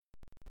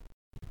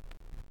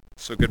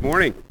So good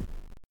morning.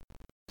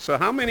 So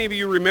how many of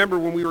you remember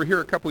when we were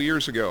here a couple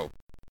years ago?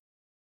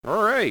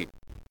 All right,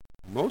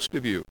 most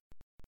of you.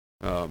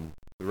 The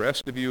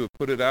rest of you have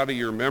put it out of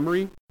your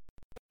memory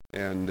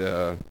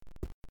and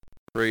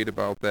prayed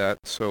about that.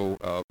 So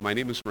my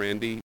name is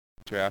Randy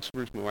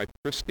Jaspers, my wife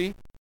Christy,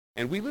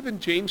 and we live in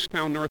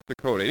Jamestown, North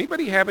Dakota.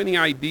 Anybody have any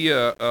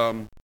idea?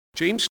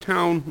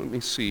 Jamestown, let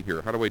me see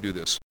here. How do I do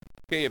this?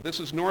 Okay, if this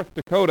is North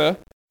Dakota,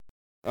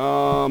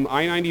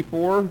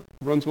 I-94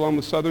 runs along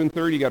the southern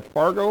third. You got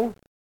Fargo,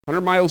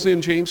 100 miles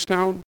in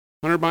Jamestown,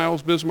 100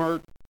 miles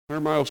Bismarck, 100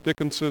 miles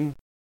Dickinson,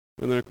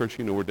 and then of course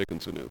you know where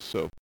Dickinson is.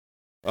 So,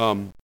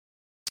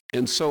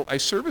 and so I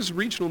serve as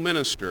regional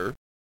minister,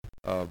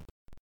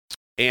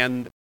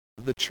 and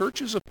the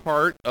church is a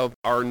part of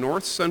our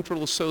North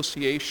Central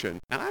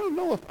Association. And I don't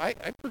know if I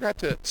forgot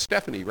to,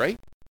 Stephanie, right?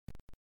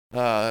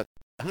 I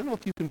don't know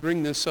if you can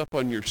bring this up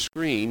on your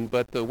screen,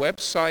 but the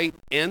website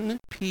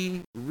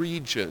NP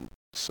Region,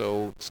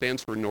 so it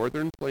stands for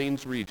Northern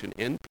Plains Region,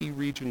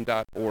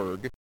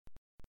 npregion.org,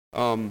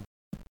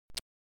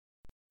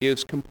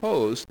 is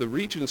composed, the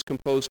region is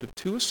composed of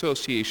two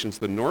associations,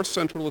 the North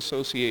Central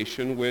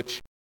Association,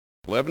 which,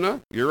 Plevna,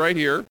 you're right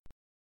here,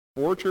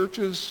 4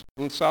 churches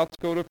in South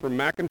Dakota from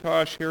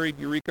McIntosh, Harriet,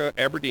 Eureka,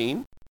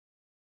 Aberdeen,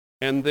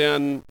 and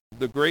then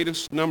the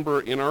greatest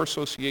number in our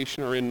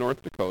association are in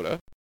North Dakota,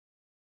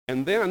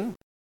 and then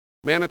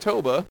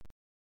Manitoba,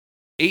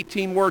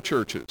 18 more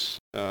churches.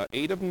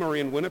 8 of them are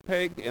in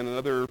Winnipeg and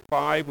another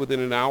 5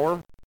 within an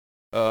hour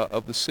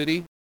of the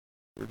city.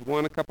 There's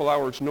one a couple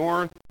hours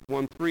north,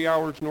 one 3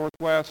 hours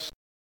northwest,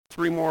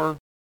 3 more,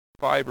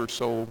 5 or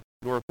so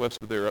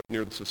northwest of there up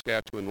near the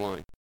Saskatchewan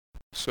line.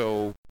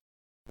 So,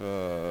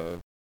 yeah,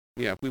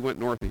 if we went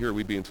north of here,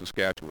 we'd be in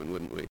Saskatchewan,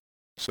 wouldn't we?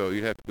 So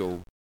you'd have to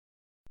go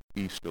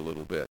east a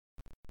little bit.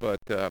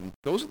 But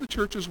those are the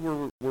churches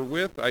we're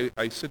with.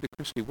 I said to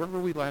Christy, where were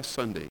we last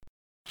Sunday?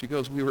 She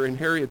goes, we were in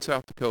Harriet,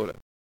 South Dakota.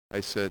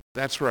 I said,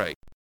 that's right.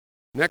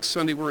 Next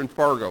Sunday, we're in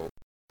Fargo.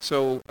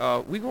 So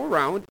we go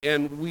around,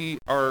 and we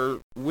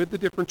are with the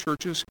different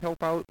churches,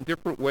 help out in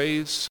different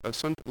ways. A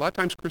lot of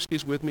times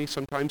Christy's with me,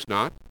 sometimes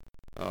not.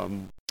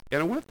 And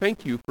I want to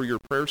thank you for your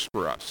prayers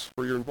for us,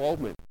 for your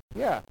involvement.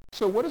 Yeah,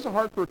 so what does a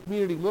Heart for a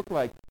Community look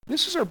like?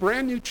 This is our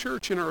brand new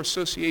church in our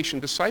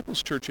association,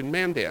 Disciples Church in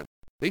Mandan.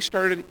 They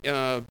started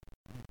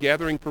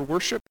gathering for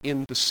worship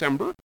in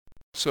December,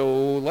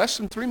 so less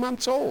than 3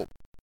 months old.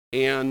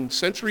 And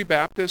Century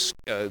Baptist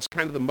is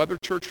kind of the mother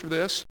church for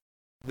this.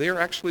 They're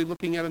actually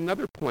looking at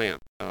another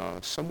plant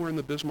somewhere in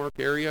the Bismarck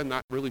area,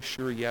 not really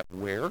sure yet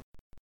where,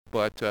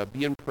 but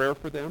be in prayer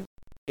for them.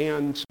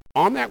 And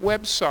on that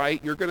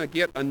website, you're going to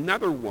get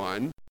another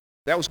one.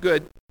 That was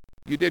good.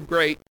 You did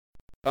great.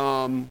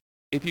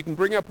 If you can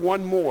bring up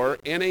one more,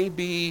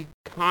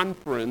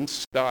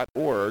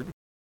 nabconference.org.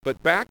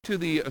 But back to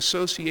the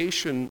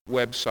association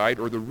website,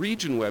 or the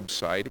region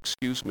website,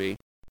 excuse me,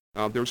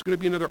 there's going to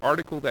be another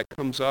article that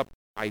comes up,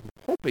 I'm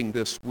hoping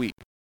this week.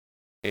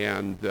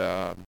 And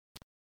the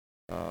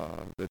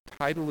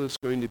title is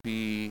going to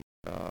be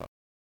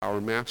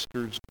Our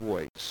Master's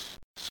Voice.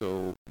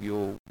 So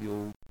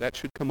that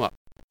should come up.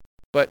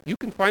 But you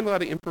can find a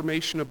lot of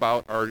information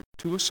about our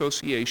 2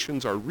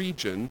 associations, our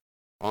region,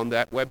 on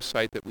that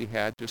website that we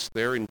had just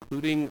there,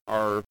 including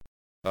our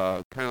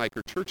kind of like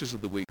our churches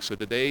of the week. So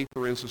today,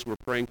 for instance, we're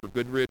praying for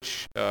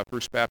Goodrich,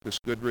 First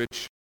Baptist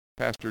Goodrich,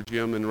 Pastor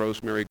Jim and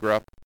Rosemary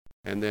Grupp,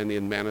 and then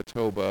in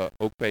Manitoba,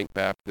 Oak Bank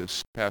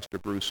Baptist, Pastor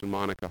Bruce and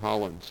Monica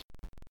Hollins.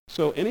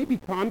 So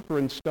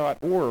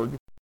nabconference.org,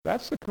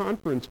 that's the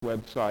conference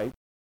website,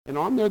 and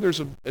on there there's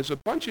a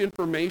bunch of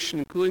information,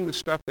 including the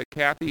stuff that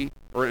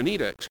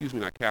Anita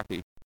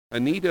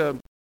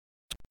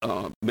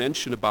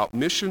mentioned about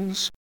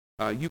missions.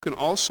 You can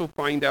also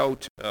find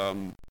out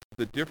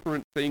the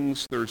different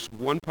things. There's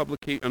one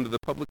under the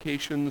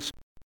publications,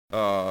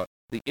 The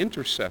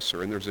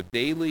Intercessor, and there's a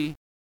daily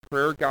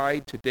prayer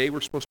guide. Today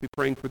we're supposed to be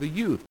praying for the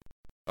youth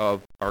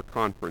of our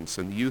conference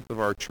and the youth of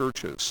our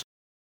churches.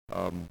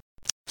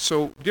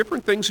 So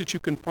different things that you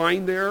can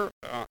find there,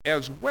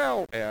 as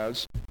well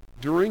as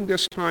during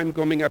this time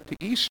coming up to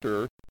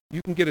Easter,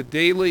 you can get a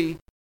daily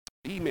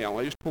email.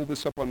 I just pulled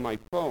this up on my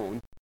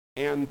phone.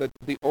 And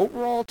the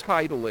overall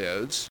title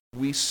is,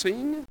 We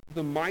Sing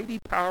the Mighty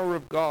Power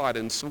of God.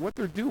 And so what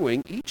they're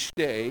doing, each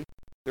day,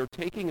 they're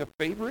taking a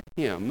favorite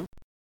hymn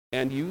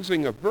and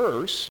using a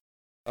verse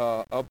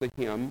of the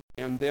hymn,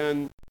 and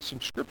then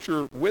some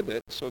scripture with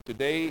it. So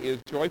today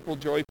is Joyful,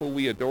 Joyful,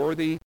 We Adore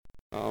Thee.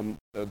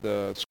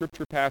 The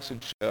scripture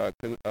passage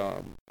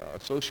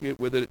associated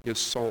with it is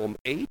Psalm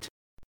 8,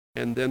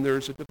 and then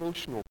there's a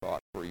devotional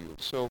thought for you.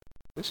 So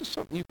this is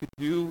something you could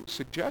do,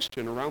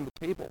 suggestion around the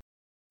table.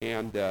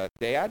 And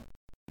Dad,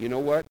 you know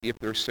what? If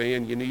they're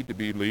saying you need to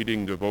be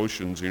leading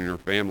devotions in your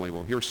family,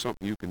 well, here's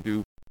something you can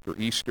do for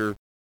Easter,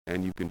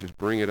 and you can just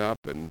bring it up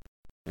and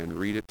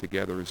read it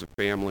together as a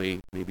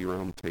family, maybe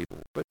around the table.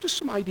 But just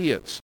some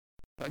ideas.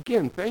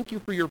 Again, thank you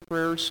for your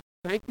prayers.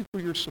 Thank you for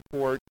your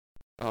support.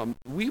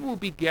 We will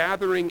be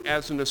gathering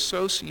as an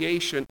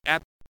association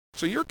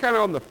so you're kind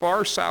of on the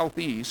far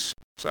southwest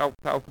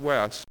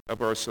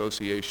of our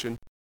association,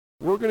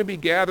 we're going to be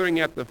gathering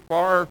at the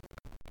far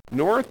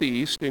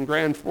northeast in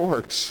Grand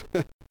Forks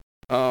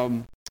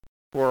for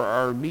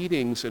our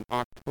meetings in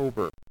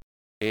October.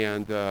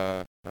 And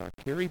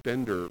Carrie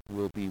Bender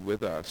will be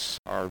with us,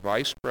 our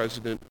Vice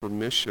President for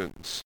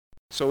Missions.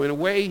 So in a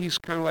way, he's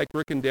kind of like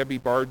Rick and Debbie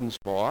Barden's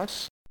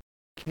boss.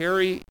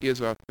 Carrie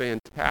is a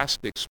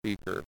fantastic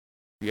speaker.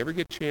 If you ever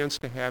get a chance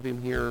to have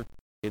him here,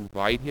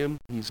 invite him.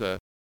 He's an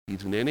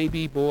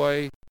NAB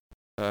boy,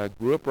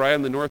 grew up right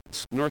on the North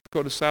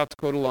Dakota-South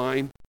Dakota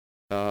line.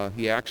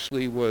 He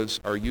actually was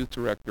our youth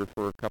director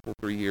for a couple,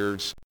 3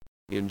 years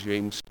in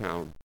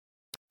Jamestown.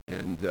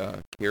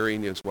 And Carrie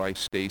and his wife,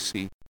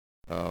 Stacy,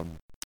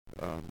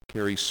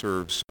 Carrie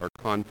serves our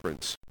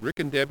conference. Rick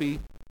and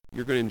Debbie,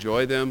 you're going to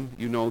enjoy them.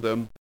 You know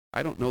them.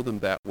 I don't know them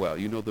that well.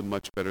 You know them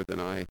much better than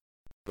I,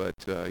 but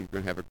you're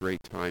going to have a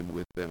great time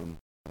with them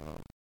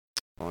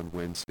on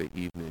Wednesday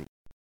evening.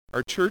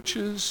 Our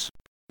churches,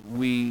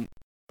 we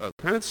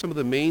kind of some of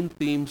the main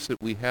themes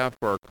that we have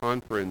for our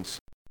conference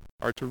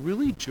are to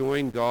really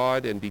join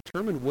God and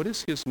determine what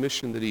is his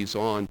mission that he's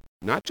on,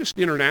 not just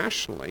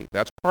internationally,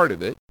 that's part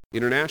of it,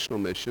 international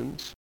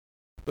missions,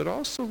 but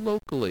also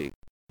locally.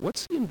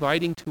 What's he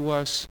inviting to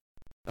us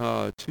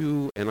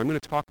to, and I'm going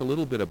to talk a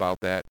little bit about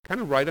that,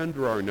 kind of right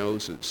under our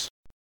noses.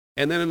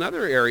 And then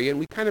another area, and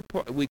we kind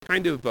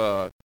of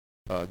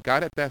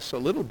got at this a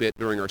little bit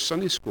during our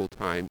Sunday school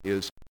time,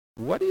 is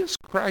what is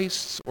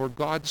Christ's or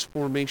God's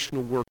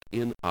formational work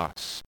in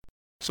us?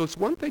 So it's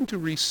one thing to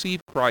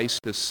receive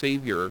Christ as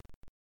Savior,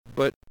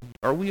 but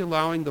are we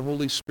allowing the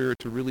Holy Spirit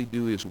to really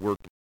do his work,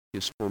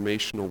 his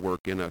formational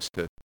work in us,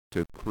 to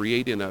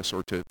create in us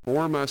or to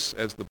form us,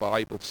 as the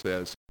Bible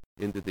says,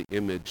 into the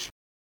image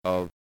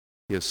of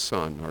his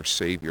Son, our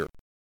Savior?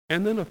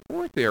 And then a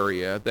fourth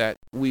area that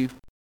we're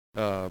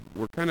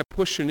kind of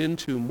pushing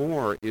into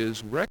more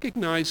is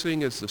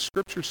recognizing, as the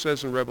Scripture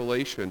says in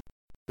Revelation,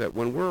 that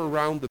when we're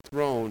around the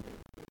throne,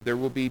 there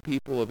will be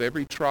people of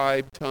every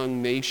tribe,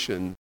 tongue,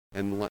 nation,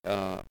 and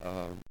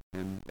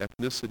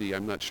ethnicity.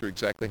 I'm not sure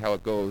exactly how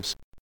it goes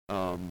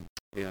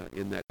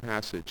in that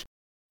passage,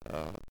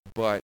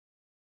 but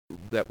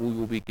that we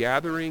will be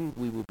gathering,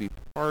 we will be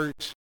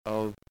part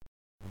of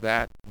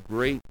that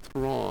great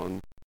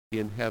throng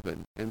in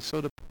heaven. And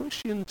so to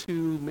push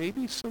into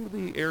maybe some of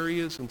the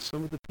areas and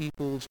some of the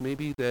peoples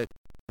maybe that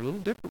are a little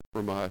different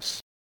from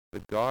us,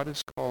 but God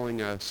is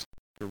calling us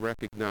to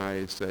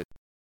recognize that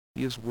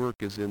his work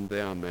is in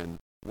them, and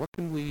how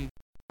can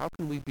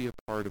we be a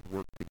part of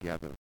work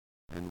together,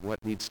 and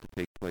what needs to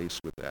take place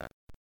with that.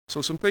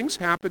 So some things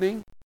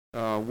happening.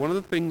 One of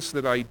the things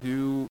that I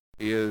do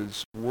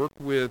is work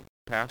with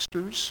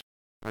pastors.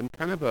 I'm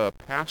kind of a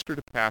pastor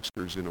to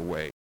pastors in a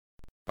way.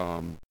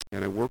 And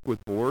I work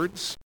with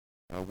boards,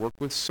 work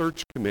with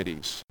search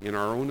committees. In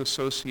our own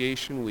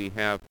association, we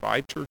have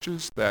 5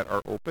 churches that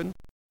are open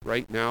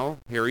right now.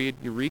 Harriet,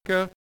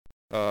 Eureka,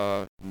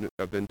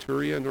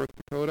 Venturia, North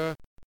Dakota.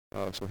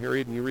 So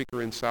Harriet and Eureka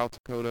are in South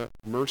Dakota.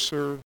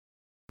 Mercer,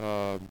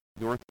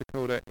 North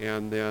Dakota,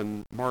 and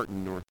then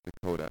Martin, North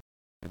Dakota.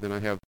 And then I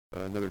have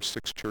another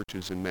 6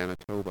 churches in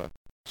Manitoba.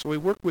 So we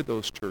work with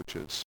those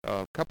churches.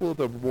 A couple of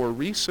the more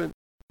recent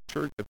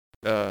church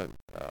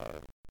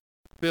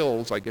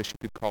fills, I guess you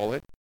could call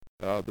it.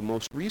 The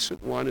most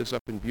recent one is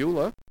up in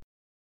Beulah,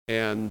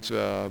 and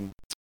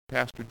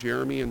Pastor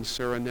Jeremy and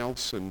Sarah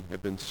Nelson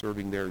have been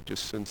serving there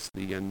just since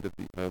the end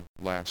of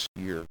last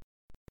year.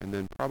 And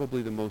then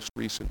probably the most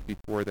recent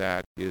before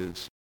that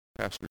is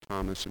Pastor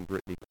Thomas and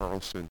Brittany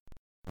Carlson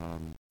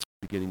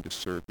beginning to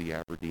serve the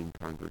Aberdeen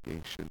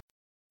congregation.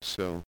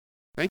 So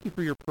thank you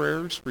for your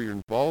prayers, for your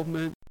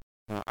involvement.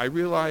 I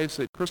realize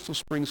that Crystal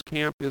Springs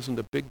Camp isn't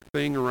a big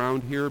thing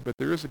around here, but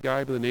there is a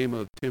guy by the name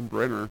of Tim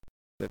Brenner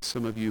that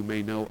some of you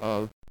may know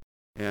of.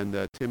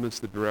 And Tim is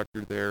the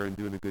director there and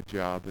doing a good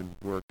job and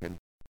work. And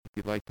if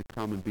you'd like to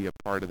come and be a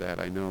part of that,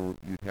 I know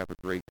you'd have a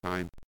great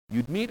time.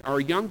 You'd meet our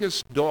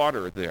youngest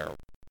daughter there.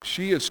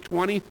 She is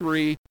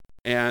 23,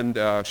 and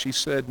she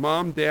said,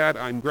 Mom, Dad,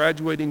 I'm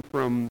graduating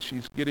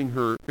she's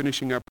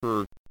finishing up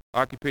her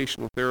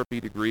occupational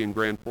therapy degree in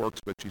Grand Forks,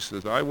 but she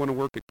says, I want to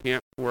work at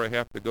camp before I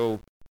have to go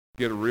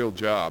get a real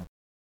job.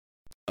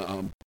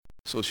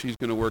 So she's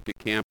going to work at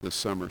camp this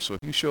summer. So if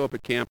you show up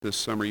at camp this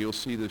summer, you'll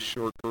see this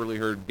short,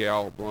 curly-haired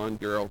gal, blonde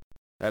girl.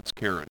 That's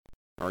Karen,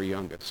 our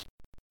youngest.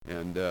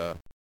 And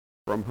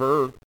from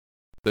her,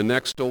 the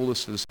next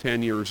oldest is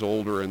 10 years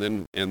older,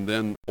 and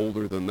then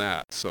older than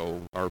that.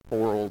 So our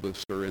 4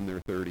 oldest are in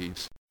their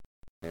 30s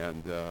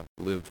and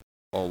live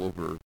all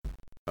over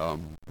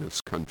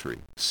this country.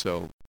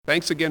 So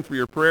thanks again for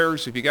your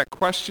prayers. If you got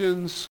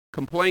questions,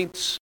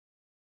 complaints,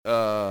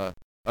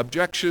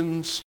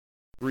 objections,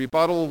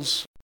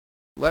 rebuttals,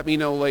 let me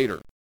know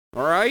later.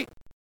 All right?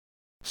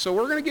 So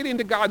we're going to get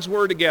into God's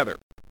Word together.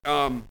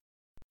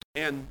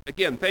 And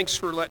again, thanks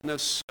for letting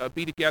us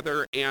be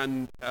together.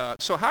 And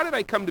so how did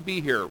I come to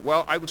be here?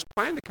 Well, I was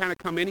planning to kind of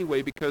come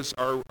anyway because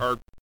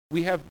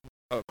we have,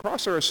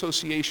 across our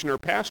association, our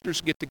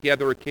pastors get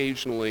together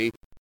occasionally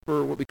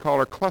for what we call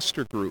our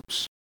cluster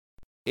groups.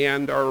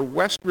 And our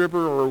West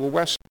River or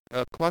West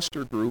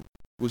cluster group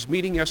was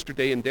meeting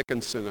yesterday in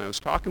Dickinson. I was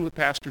talking with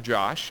Pastor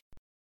Josh,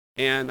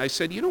 and I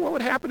said, you know what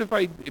would happen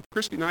if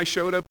Christy and I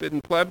showed up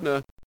in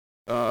Plevna?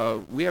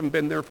 We haven't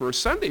been there for a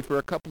Sunday for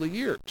a couple of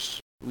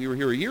years. We were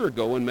here a year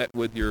ago and met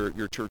with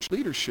your church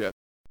leadership,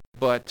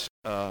 but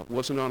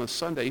wasn't on a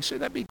Sunday. He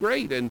said, that'd be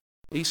great. And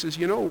he says,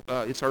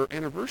 it's our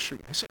anniversary.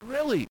 I said,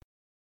 really?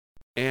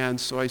 And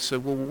so I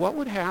said, well, what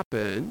would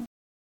happen?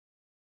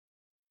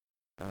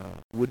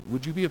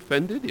 Would you be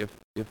offended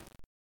if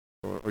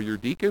or your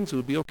deacons, it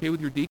would be okay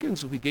with your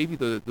deacons if we gave you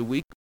the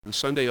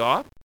Sunday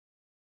off?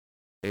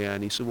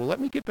 And he said, well, let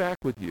me get back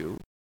with you.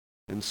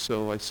 And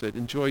so I said,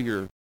 enjoy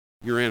your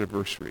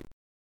anniversary.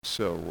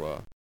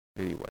 So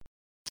anyway,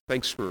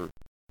 thanks for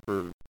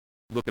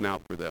looking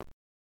out for them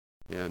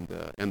and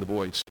the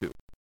boys too,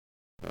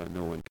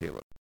 Noah and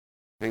Caleb.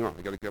 Hang on,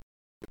 I got to get.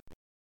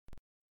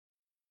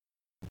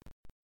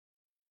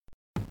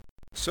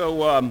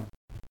 So, all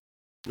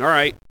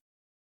right.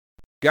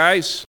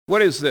 Guys,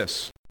 what is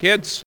this?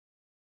 Kids?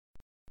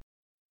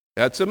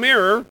 That's a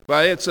mirror,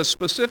 but it's a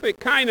specific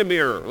kind of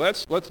mirror.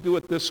 Let's do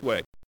it this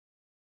way.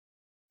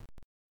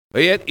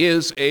 It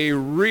is a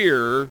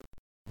rear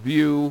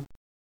view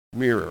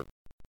mirror.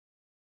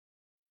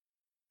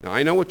 Now,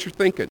 I know what you're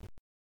thinking.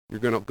 You're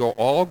going to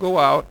go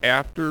out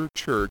after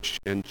church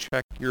and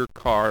check your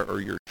car or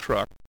your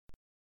truck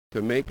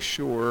to make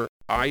sure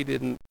I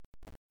didn't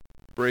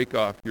break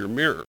off your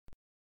mirror.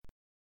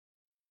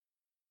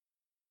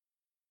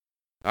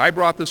 I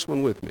brought this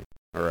one with me,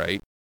 all right?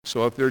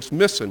 So if there's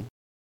missing,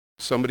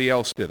 somebody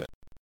else did it.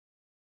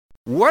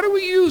 What do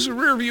we use a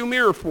rear view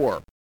mirror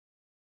for?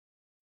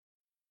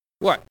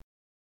 What?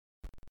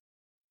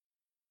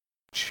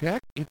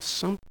 Check if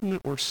something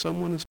or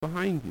someone is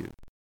behind you.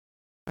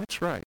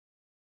 That's right.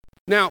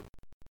 Now,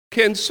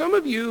 can some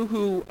of you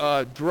who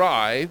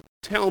drive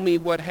tell me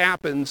what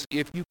happens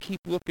if you keep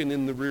looking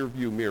in the rear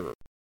view mirror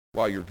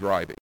while you're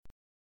driving?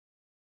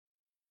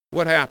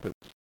 What happens?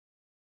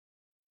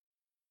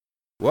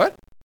 What?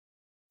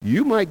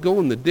 You might go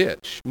in the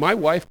ditch. My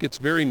wife gets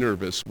very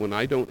nervous when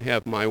I don't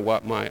have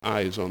my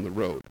eyes on the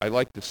road. I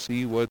like to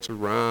see what's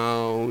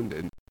around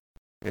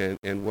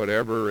and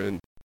whatever, and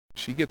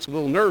she gets a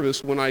little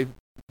nervous when I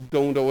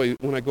go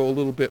a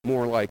little bit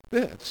more like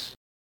this.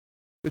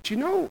 But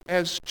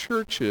as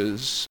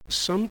churches,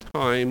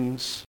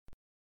 sometimes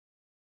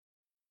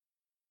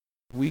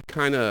we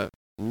kind of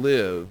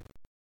live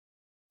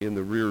in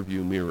the rear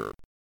view mirror.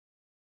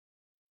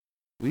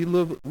 We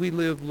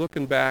live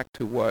looking back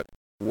to what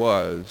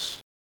was,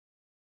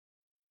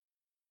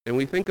 and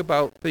we think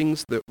about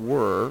things that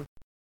were,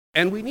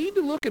 and we need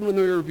to look in the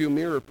rear view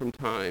mirror from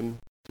time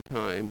to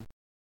time,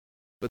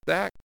 but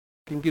that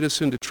can get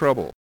us into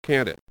trouble,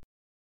 can't it?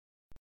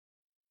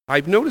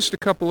 I've noticed a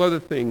couple other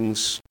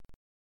things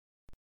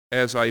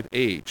as I've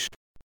aged.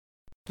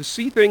 To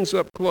see things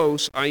up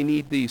close, I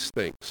need these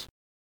things.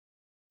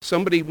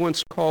 Somebody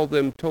once told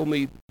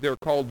me they're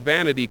called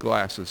vanity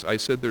glasses. I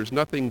said there's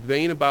nothing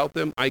vain about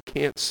them. I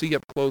can't see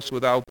up close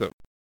without them.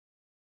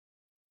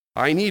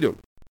 I need them.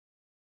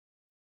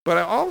 But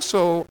I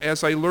also,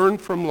 as I learn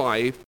from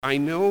life, I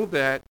know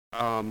that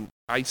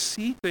I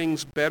see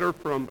things better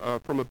from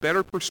a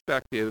better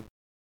perspective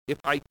if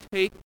I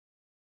take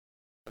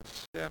a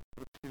step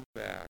or two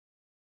back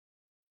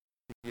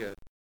to get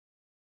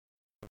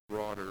a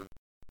broader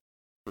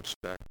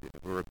perspective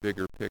or a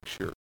bigger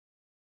picture.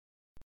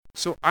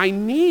 So I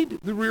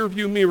need the rear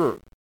view mirror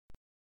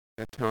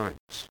at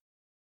times.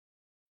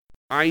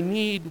 I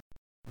need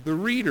the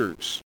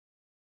readers.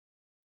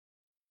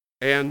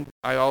 And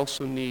I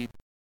also need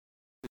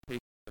to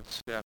take a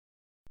step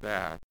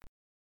back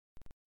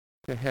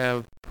to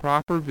have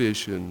proper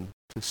vision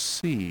to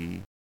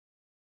see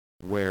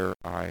where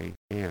I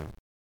am.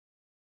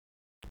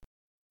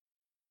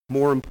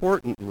 More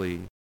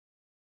importantly,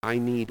 I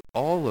need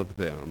all of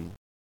them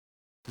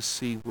to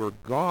see where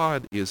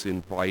God is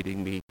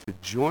inviting me to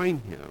join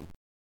him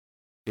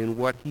in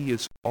what he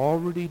is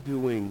already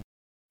doing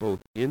both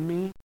in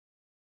me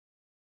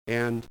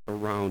and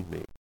around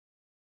me.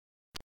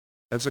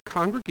 As a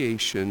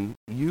congregation,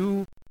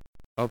 you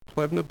of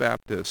Plevna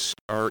Baptist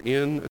are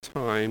in a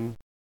time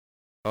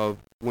of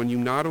when you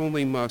not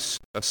only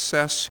must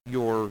assess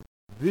your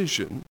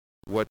vision,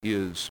 what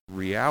is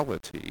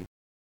reality,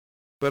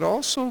 but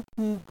also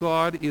who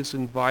God is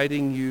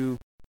inviting you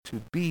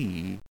to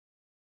be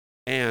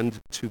and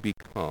to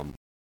become.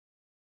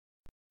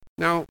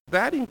 Now,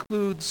 that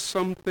includes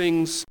some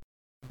things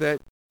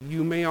that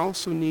you may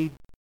also need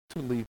to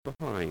leave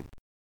behind.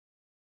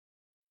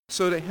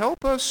 So to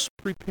help us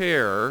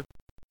prepare,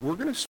 we're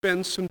going to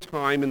spend some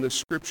time in the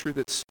scripture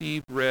that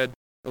Steve read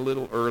a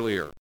little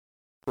earlier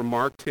from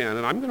Mark 10,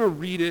 and I'm going to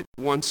read it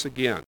once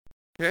again.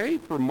 Okay,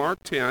 for Mark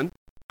 10,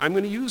 I'm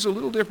going to use a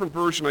little different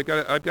version. I've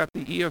got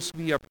the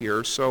ESV up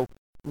here, so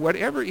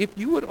whatever, if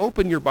you would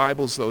open your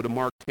Bibles, though, to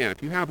Mark 10,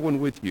 if you have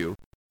one with you,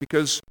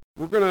 because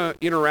we're going to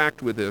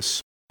interact with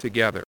this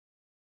together.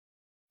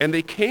 And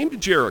they came to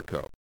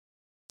Jericho,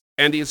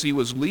 and as he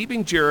was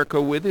leaving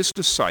Jericho with his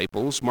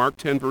disciples, Mark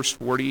 10, verse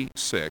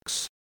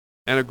 46,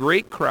 and a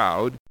great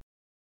crowd,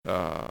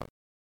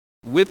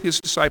 with his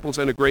disciples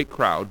and a great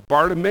crowd,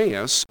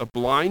 Bartimaeus, a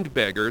blind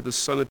beggar, the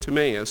son of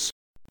Timaeus,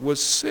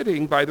 was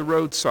sitting by the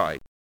roadside.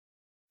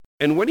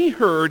 And when he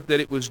heard that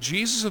it was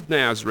Jesus of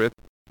Nazareth,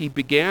 he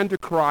began to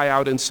cry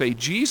out and say,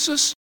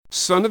 Jesus,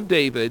 Son of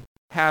David,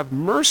 have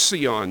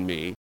mercy on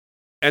me.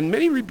 And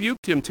many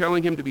rebuked him,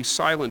 telling him to be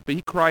silent, but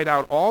he cried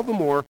out all the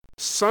more,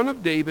 Son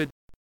of David,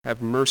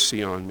 have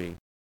mercy on me.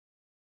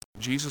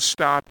 Jesus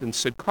stopped and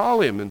said,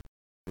 call him. And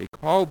they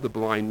called the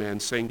blind man,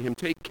 saying to him,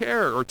 take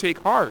care, or take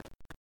heart.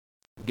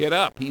 Get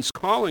up, he's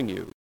calling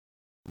you.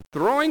 And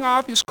throwing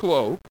off his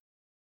cloak,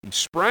 he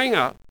sprang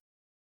up,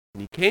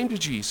 and he came to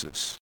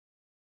Jesus.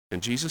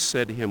 And Jesus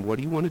said to him, what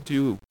do you want to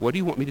do? What do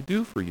you want me to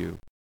do for you?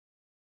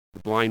 The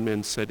blind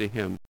man said to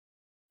him,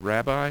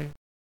 Rabbi,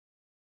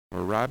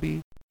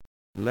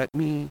 let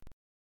me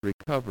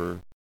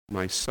recover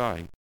my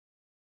sight.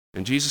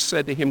 And Jesus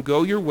said to him,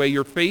 go your way,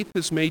 your faith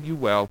has made you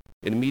well.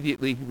 And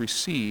immediately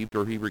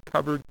he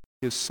recovered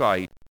his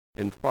sight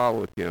and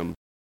followed him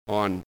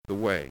on the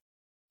way.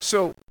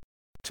 So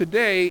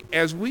today,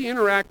 as we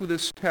interact with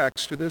this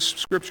text or this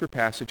scripture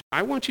passage,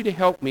 I want you to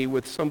help me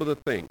with some of the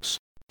things,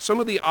 some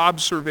of the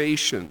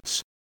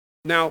observations.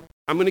 Now,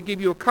 I'm going to give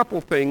you a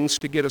couple things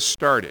to get us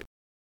started.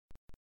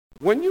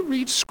 When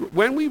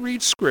we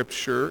read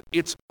Scripture,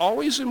 it's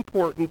always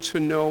important to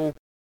know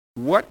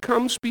what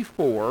comes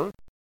before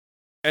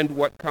and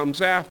what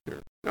comes after.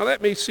 Now,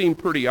 that may seem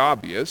pretty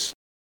obvious,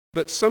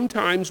 but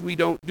sometimes we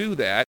don't do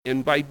that,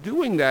 and by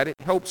doing that, it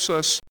helps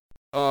us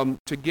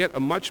to get a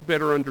much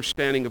better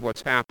understanding of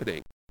what's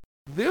happening.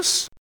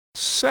 This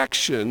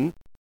section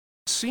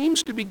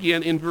seems to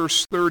begin in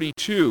verse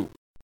 32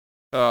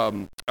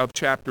 of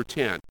chapter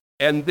 10.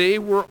 And they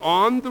were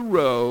on the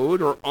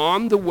road, or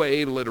on the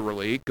way,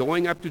 literally,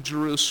 going up to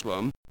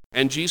Jerusalem,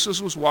 and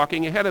Jesus was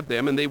walking ahead of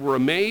them, and they were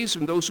amazed,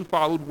 and those who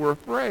followed were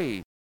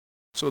afraid.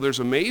 So there's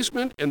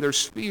amazement and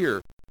there's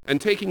fear. And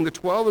taking the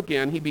 12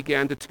 again, he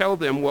began to tell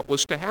them what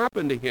was to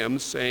happen to him,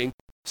 saying,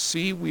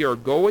 see, we are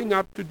going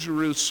up to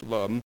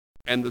Jerusalem,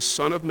 and the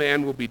Son of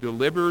Man will be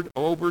delivered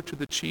over to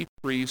the chief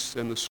priests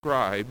and the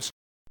scribes.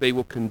 They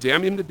will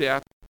condemn him to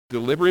death,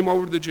 deliver him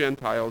over to the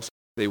Gentiles.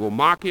 They will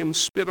mock him,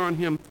 spit on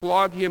him,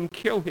 flog him,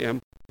 kill him,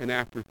 and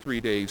after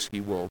 3 days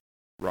he will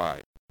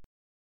rise.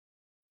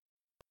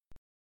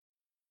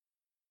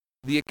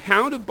 The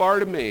account of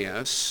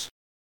Bartimaeus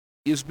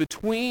is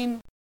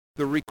between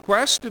the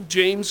request of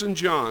James and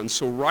John.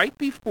 So right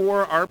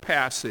before our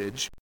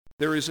passage,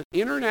 there is an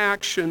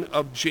interaction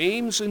of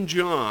James and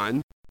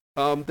John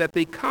that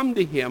they come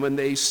to him and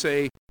they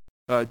say,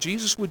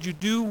 Jesus, would you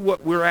do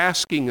what we're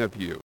asking of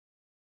you?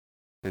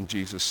 And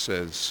Jesus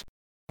says,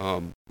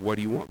 what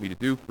do you want me to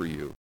do for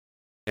you?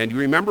 And you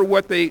remember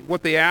what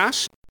they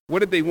asked? What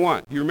did they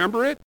want? Do you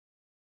remember it?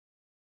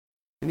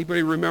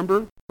 Anybody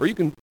remember? Or you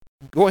can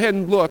go ahead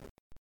and look.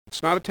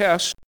 It's not a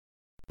test.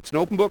 It's an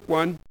open book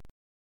one.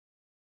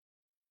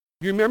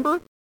 You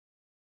remember?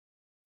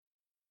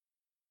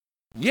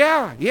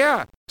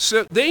 Yeah.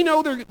 So they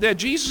know that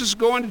Jesus is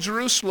going to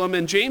Jerusalem,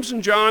 and James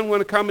and John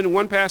want to come, and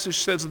one passage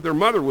says that their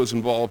mother was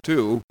involved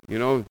too. You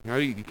know,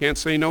 you can't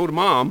say no to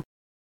mom.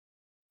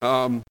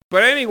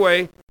 But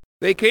anyway,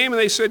 they came and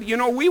they said,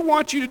 we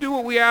want you to do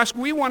what we ask.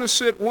 We want to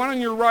sit one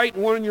on your right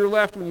and one on your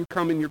left when you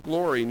come in your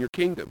glory and your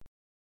kingdom.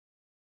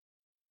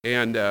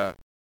 And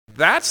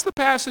that's the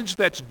passage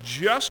that's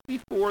just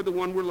before the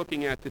one we're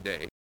looking at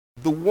today.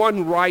 The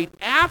one right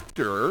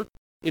after,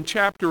 in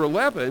chapter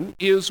 11,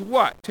 is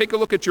what? Take a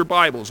look at your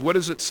Bibles. What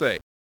does it say?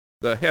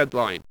 The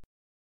headline,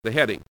 the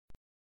heading.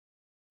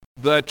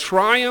 The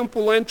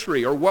triumphal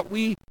entry, or what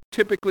we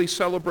typically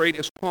celebrate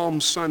as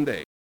Palm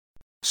Sunday.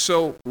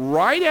 So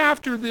right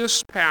after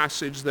this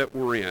passage that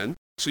we're in,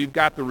 so you've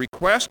got the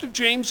request of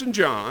James and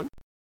John,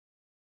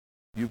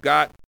 you've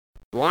got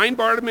blind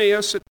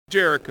Bartimaeus at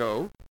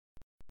Jericho,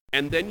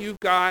 and then you've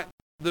got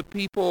the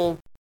people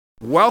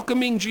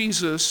welcoming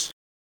Jesus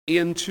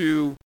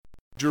into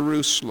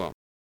Jerusalem.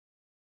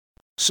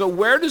 So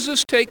where does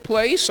this take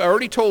place? I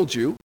already told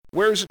you.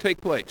 Where does it take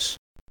place?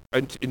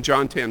 In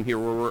John 10 here,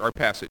 where we're our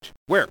passage.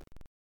 Where?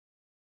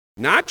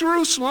 Not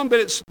Jerusalem, but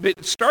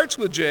it starts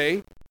with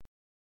J.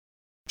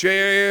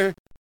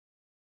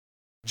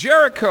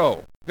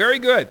 Jericho. Very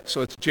good.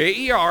 So it's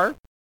J-E-R.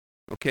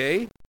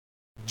 Okay.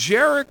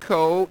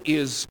 Jericho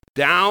is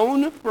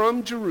down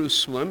from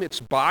Jerusalem. It's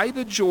by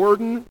the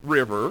Jordan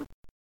River.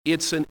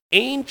 It's an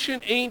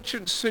ancient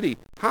city.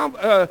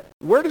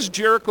 Where does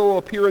Jericho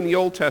appear in the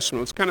Old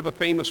Testament? It's kind of a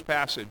famous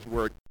passage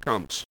where it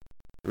comes.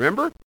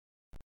 Remember?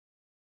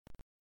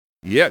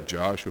 Yeah,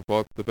 Joshua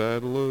fought the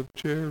battle of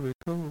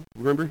Jericho.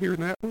 Remember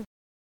hearing that one?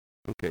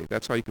 Okay,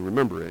 that's how you can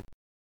remember it.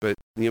 But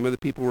the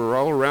people were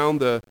all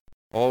around,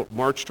 all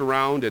marched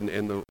around, and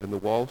the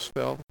walls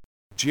fell.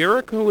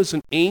 Jericho is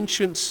an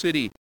ancient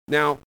city.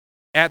 Now,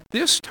 at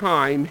this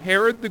time,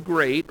 Herod the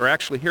Great, or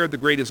actually Herod the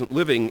Great isn't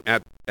living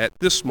at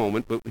this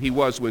moment, but he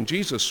was when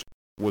Jesus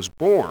was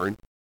born.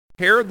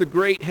 Herod the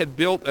Great had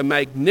built a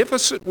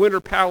magnificent winter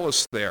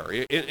palace there,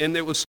 and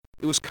it was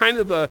kind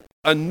of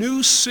a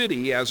new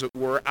city, as it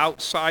were,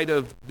 outside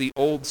of the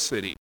old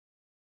city.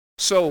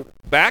 So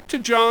back to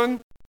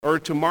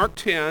to Mark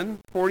 10,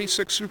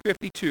 46 through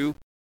 52,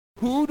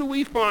 who do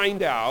we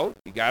find out?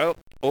 You got to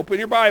open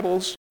your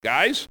Bibles.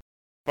 Guys,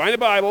 find a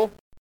Bible.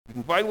 You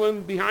can find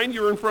one behind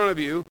you or in front of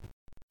you.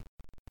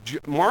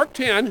 Mark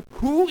 10,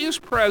 who is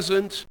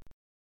present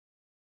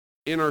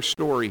in our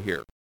story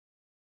here?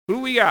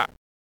 Who we got?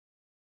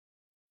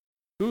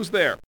 Who's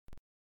there?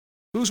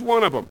 Who's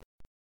one of them?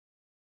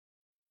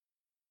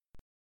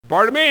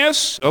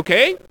 Bartimaeus,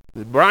 okay.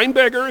 The blind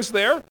beggar is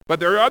there, but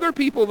there are other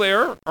people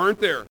there, aren't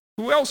there?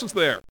 Who else is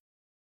there?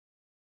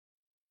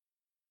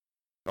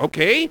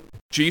 Okay,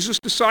 Jesus'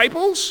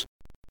 disciples.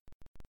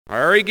 I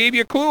already gave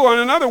you a clue on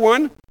another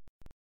one.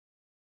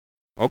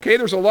 Okay,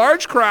 there's a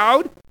large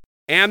crowd,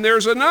 and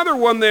there's another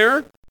one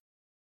there.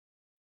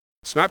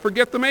 Let's not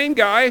forget the main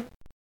guy,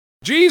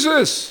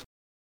 Jesus.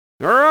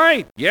 All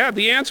right, yeah,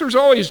 the answer is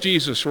always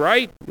Jesus,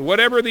 right?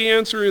 Whatever the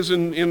answer is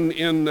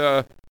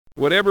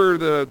whatever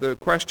the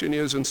question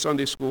is in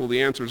Sunday school,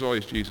 the answer is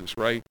always Jesus,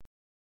 right?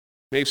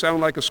 May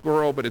sound like a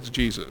squirrel, but it's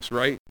Jesus,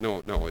 right?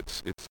 No,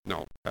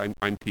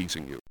 I'm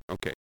teasing you.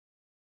 Okay.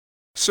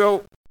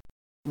 So,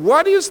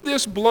 what is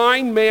this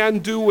blind man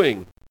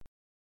doing?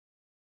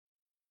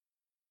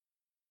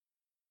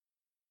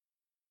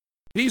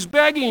 He's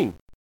begging.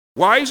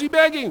 Why is he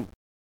begging?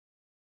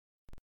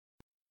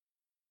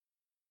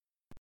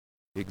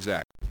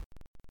 Exactly.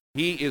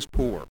 He is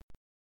poor.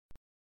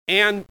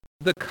 And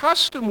the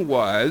custom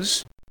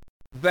was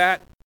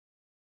that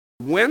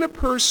when a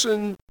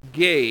person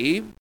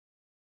gave,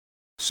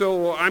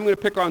 so I'm going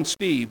to pick on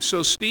Steve.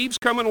 So Steve's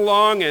coming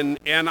along and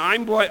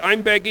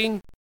I'm begging,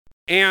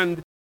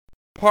 and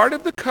part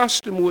of the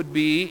custom would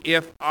be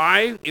if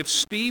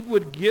Steve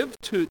would give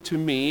to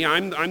me,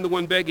 I'm the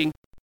one begging,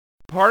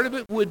 part of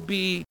it would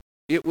be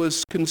it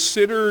was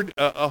considered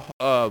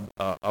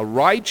a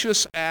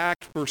righteous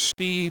act for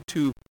Steve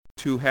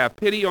to have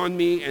pity on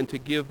me and to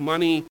give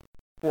money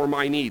for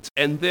my needs.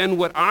 And then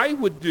what I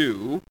would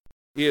do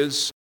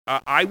is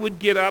I would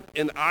get up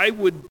and I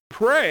would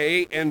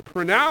pray and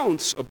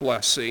pronounce a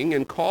blessing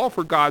and call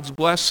for God's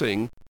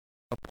blessing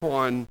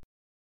upon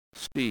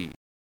Steve.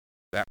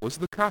 That was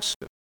the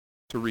custom,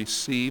 to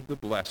receive the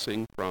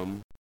blessing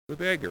from the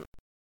beggar.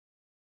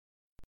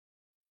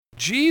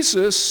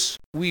 Jesus,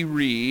 we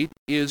read,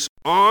 is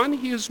on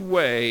his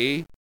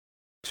way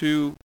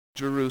to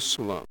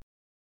Jerusalem.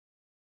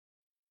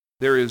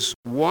 There is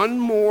one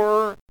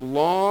more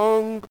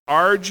long,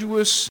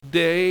 arduous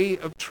day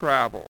of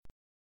travel.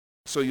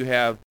 So you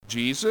have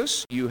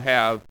Jesus, you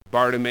have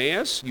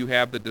Bartimaeus, you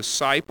have the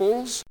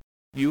disciples,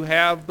 you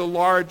have the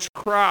large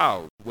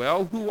crowd.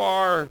 Well,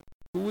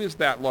 who is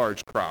that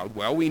large crowd?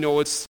 Well, we know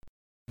it's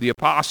the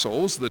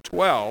apostles, the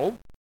 12,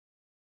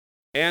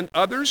 and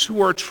others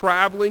who are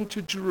traveling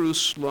to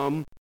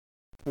Jerusalem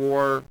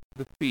for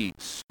the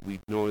feast. We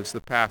know as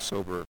the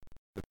Passover,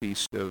 the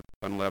Feast of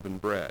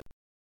Unleavened Bread.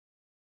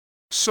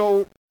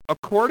 So,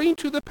 according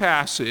to the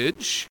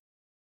passage,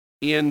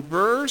 in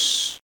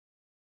verse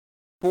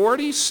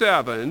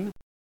 47,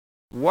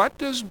 what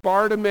does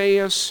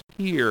Bartimaeus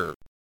hear?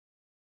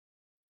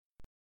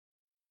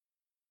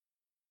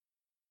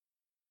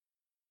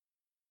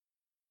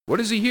 What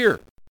does he hear?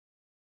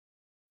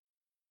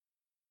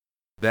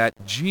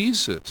 That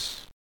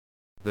Jesus,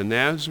 the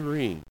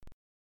Nazarene,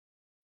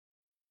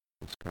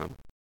 is coming.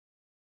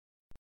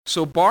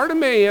 So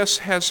Bartimaeus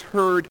has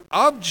heard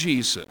of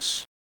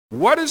Jesus.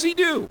 What does he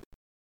do?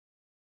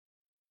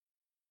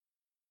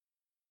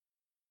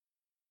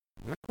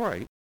 Not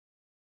quite.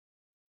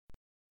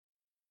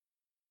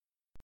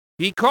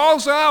 He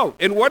calls out,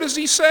 and what does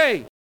he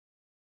say?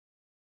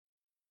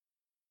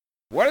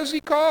 What does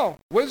he call?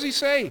 What does he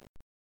say?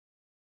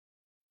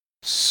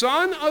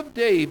 Son of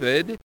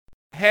David,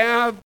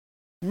 have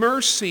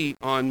mercy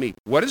on me.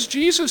 What does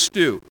Jesus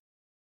do?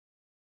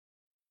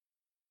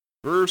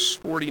 Verse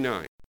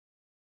 49.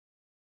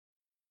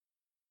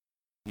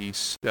 He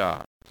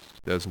stops,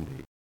 doesn't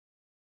he?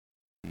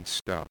 He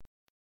stops.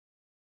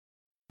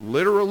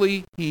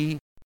 Literally, he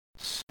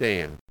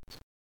stands.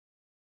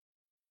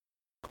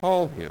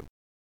 Call him.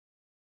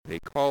 They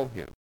call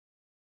him.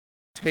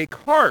 Take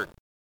heart.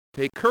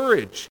 Take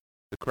courage,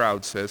 the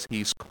crowd says.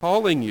 He's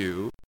calling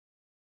you.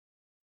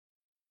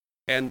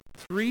 And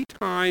 3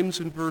 times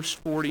in verse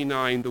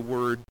 49, the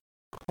word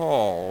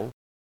call,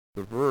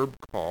 the verb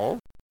call,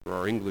 for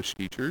our English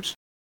teachers,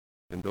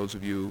 and those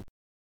of you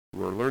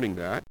who are learning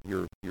that,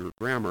 your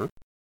grammar.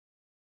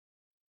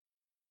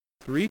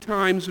 3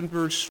 times in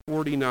verse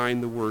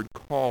 49, the word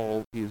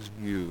call is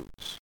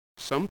used.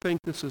 Some think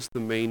this is the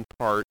main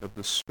part of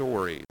the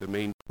story, the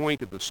main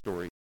point of the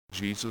story.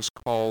 Jesus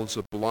calls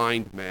a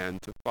blind man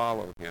to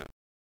follow him.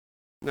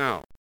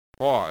 Now,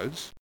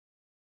 pause.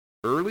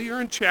 Earlier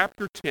in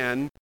chapter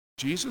 10,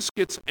 Jesus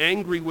gets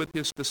angry with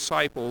his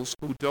disciples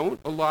who don't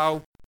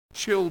allow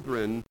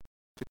children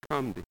to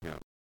come to him.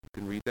 You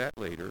can read that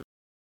later.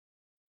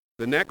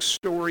 The next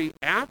story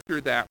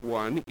after that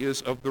one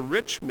is of the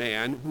rich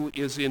man who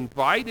is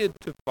invited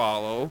to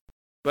follow,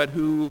 but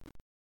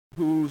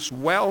whose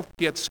wealth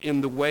gets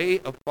in the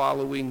way of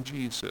following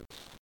Jesus.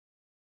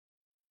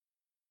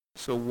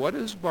 So what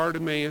does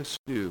Bartimaeus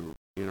do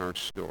in our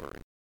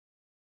story?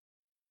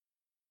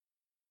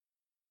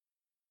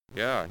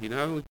 Yeah, he not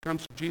only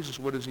comes to Jesus,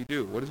 what does he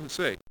do? What does it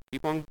say?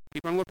 Keep on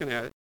looking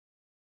at it.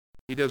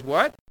 He does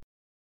what?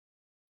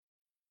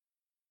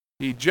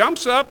 He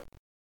jumps up,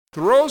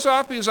 throws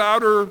off his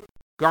outer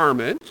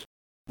garment,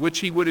 which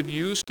he would have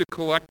used to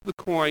collect the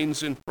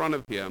coins in front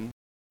of him.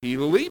 He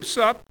leaps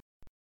up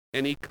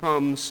and he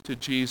comes to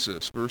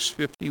Jesus. Verse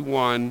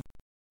 51,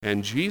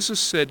 and Jesus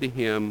said to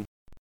him,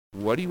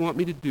 what do you want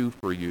me to do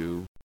for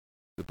you?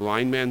 The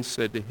blind man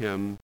said to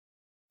him,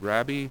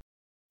 Rabbi,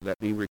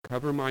 let me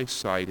recover my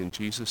sight. And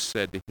Jesus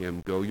said to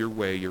him, go your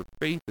way, your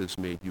faith has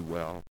made you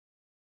well.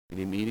 And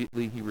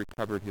immediately he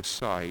recovered his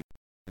sight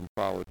and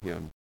followed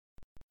him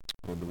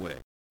on the way.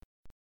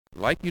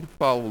 I'd like you to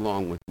follow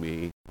along with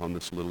me on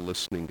this little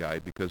listening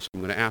guide because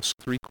I'm going to ask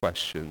 3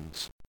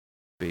 questions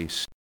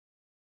based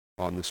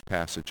on this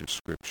passage of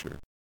Scripture.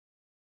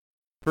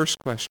 First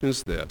question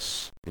is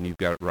this, and you've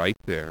got it right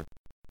there.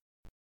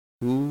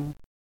 Who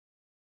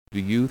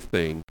do you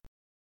think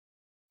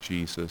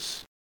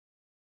Jesus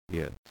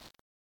is?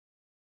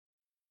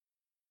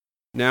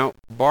 Now,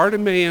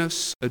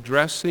 Bartimaeus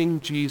addressing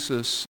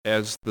Jesus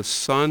as the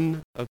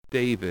Son of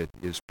David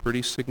is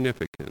pretty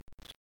significant.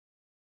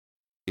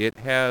 It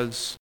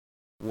has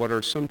what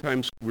are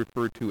sometimes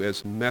referred to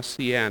as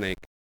messianic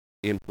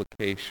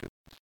implications.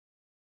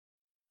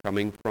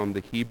 Coming from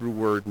the Hebrew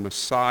word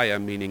Messiah,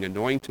 meaning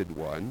anointed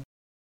one.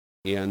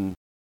 In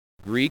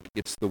Greek,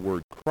 it's the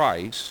word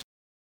Christ.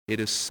 It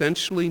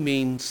essentially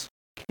means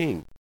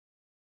king.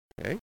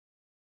 Okay?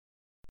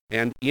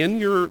 And in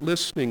your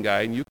listening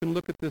guide, and you can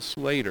look at this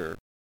later,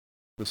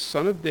 the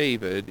Son of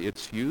David,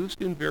 it's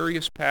used in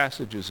various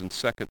passages in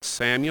 2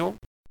 Samuel,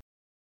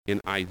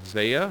 in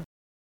Isaiah,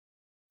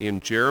 in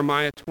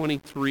Jeremiah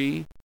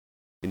 23,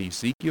 in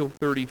Ezekiel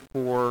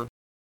 34,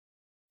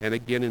 and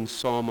again in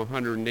Psalm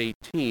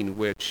 118,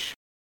 which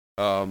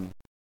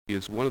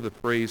is one of the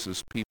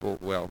phrases people,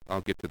 well,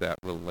 I'll get to that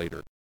a little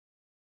later.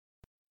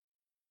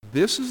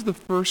 This is the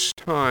first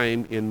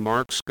time in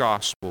Mark's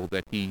gospel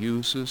that he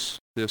uses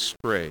this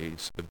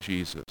phrase of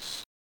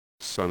Jesus,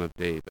 Son of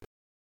David.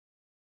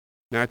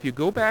 Now, if you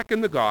go back in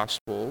the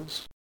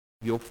Gospels,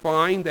 you'll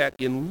find that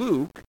in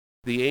Luke,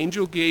 the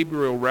angel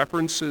Gabriel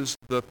references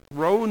the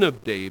throne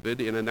of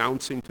David in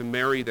announcing to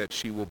Mary that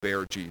she will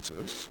bear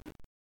Jesus.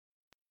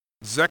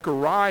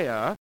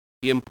 Zechariah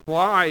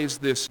implies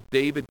this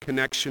David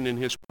connection in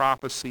his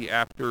prophecy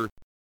after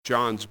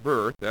John's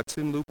birth. That's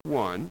in Luke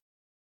 1.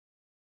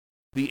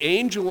 The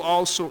angel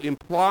also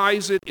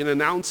implies it in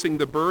announcing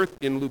the birth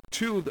in Luke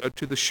 2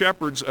 to the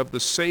shepherds of the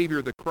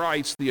Savior, the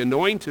Christ, the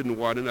anointed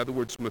one, in other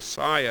words,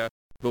 Messiah,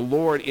 the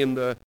Lord, in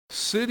the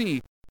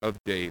city of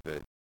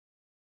David.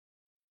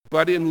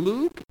 But in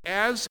Luke,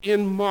 as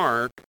in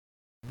Mark,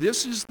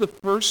 this is the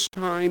first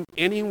time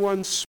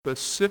anyone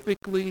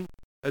specifically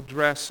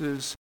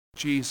addresses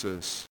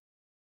Jesus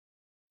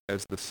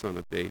as the Son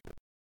of David.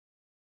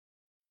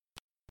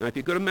 Now, if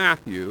you go to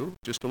Matthew,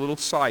 just a little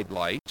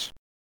sidelight,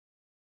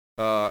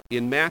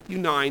 in Matthew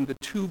 9, the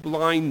 2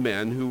 blind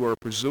men who are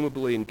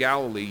presumably in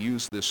Galilee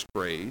use this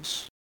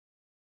phrase.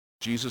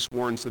 Jesus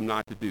warns them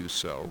not to do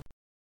so.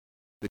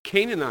 The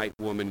Canaanite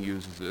woman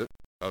uses it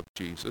of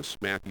Jesus,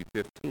 Matthew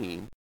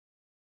 15.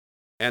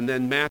 And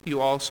then Matthew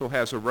also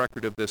has a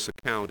record of this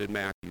account in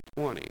Matthew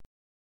 20.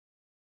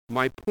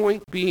 My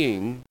point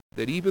being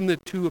that even the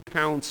 2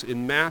 accounts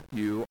in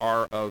Matthew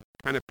are of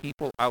kind of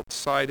people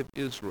outside of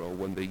Israel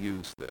when they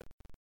use this.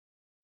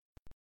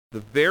 The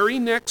very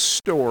next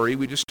story,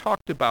 we just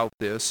talked about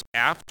this,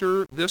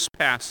 after this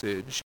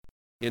passage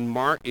in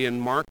Mark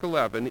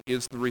 11,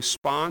 is the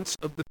response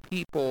of the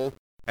people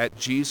at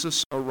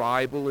Jesus'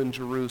 arrival in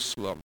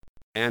Jerusalem.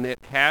 And it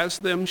has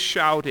them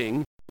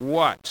shouting,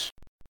 what?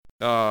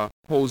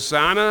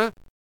 Hosanna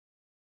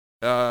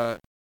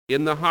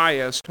in the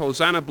highest.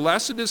 Hosanna,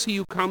 blessed is he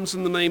who comes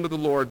in the name of the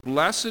Lord.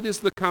 Blessed is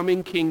the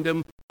coming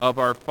kingdom of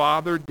our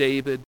father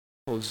David.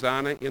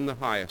 Hosanna in the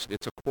highest.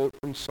 It's a quote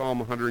from Psalm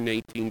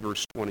 118,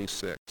 verse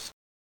 26,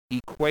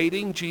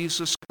 equating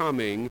Jesus'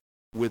 coming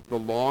with the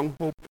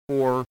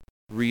long-hoped-for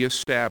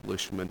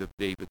reestablishment of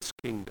David's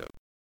kingdom.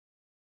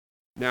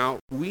 Now,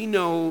 we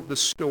know the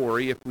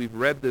story, if we've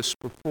read this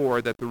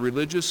before, that the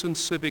religious and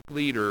civic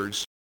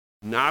leaders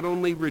not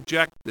only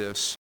reject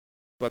this,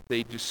 but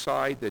they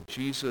decide that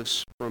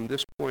Jesus, from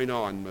this point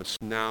on,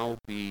 must now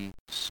be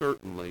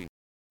certainly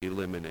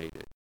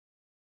eliminated.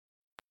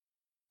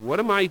 What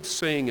am I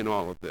saying in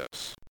all of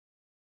this?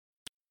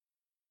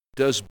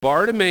 Does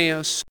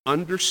Bartimaeus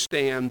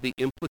understand the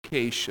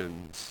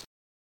implications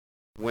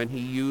when he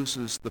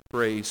uses the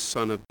phrase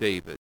Son of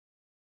David?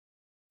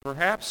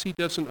 Perhaps he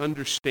doesn't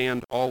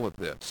understand all of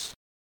this,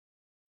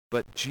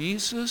 but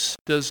Jesus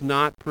does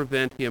not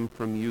prevent him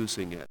from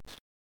using it.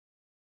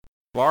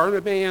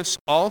 Bartimaeus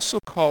also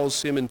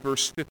calls him in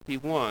verse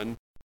 51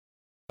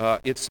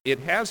 It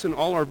has in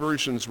all our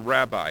versions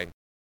rabbi,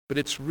 but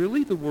it's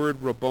really the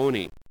word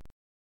Rabboni.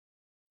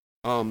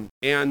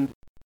 And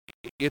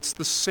it's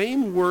the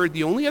same word.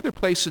 The only other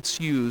place it's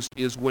used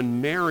is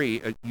when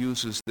Mary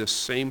uses this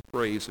same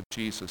phrase of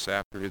Jesus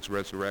after his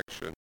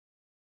resurrection.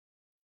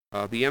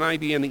 The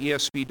NIV and the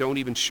ESV don't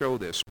even show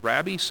this.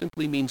 Rabbi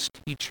simply means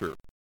teacher.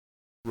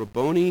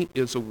 Rabboni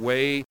is a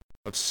way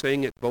of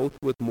saying it both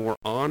with more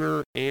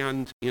honor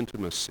and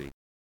intimacy.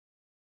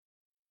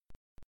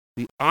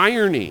 The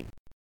irony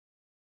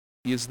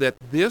is that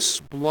this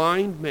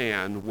blind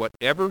man,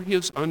 whatever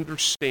his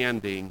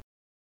understanding,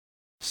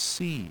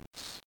 sees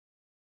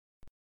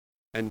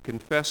and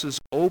confesses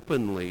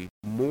openly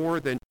more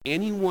than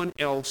anyone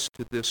else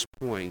to this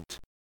point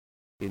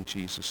in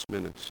Jesus'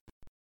 ministry.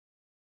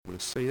 I'm going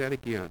to say that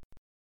again.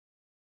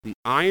 The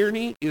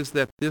irony is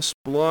that this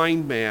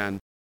blind man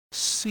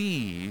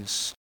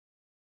sees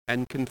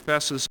and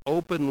confesses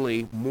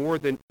openly more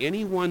than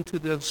anyone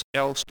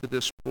else to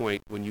this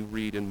point when you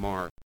read in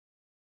Mark.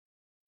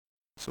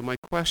 So my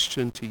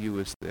question to you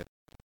is this: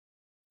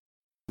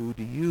 who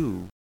do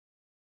you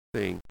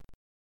think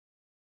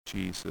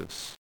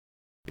Jesus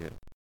is?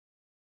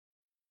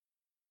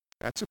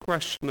 That's a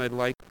question I'd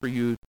like for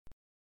you,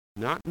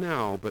 not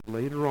now, but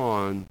later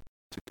on,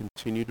 to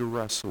continue to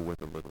wrestle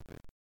with a little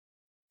bit.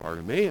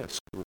 Bartimaeus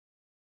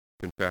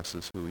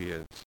confesses who he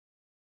is.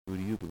 Who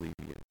do you believe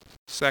he is?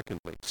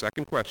 Secondly,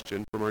 second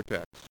question from our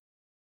text: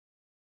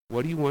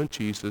 what do you want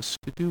Jesus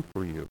to do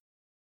for you?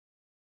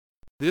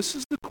 This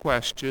is the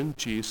question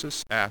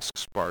Jesus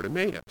asks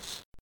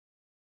Bartimaeus.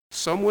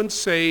 Some would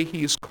say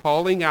he's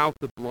calling out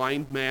the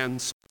blind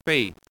man's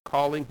faith,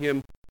 calling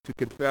him to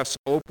confess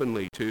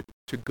openly, to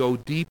go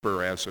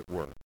deeper, as it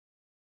were.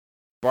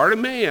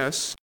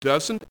 Bartimaeus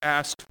doesn't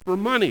ask for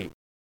money.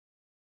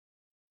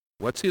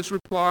 What's his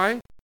reply?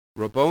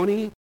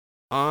 Rabboni,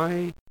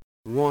 I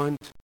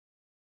want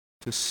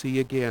to see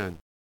again.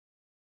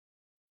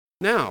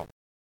 Now,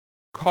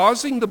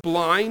 causing the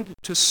blind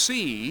to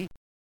see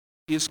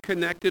is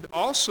connected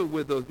also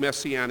with the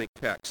messianic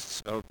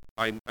texts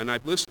and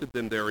I've listed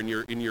them there in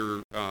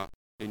your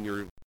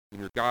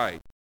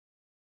guide.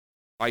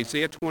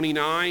 Isaiah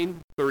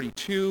 29,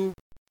 32,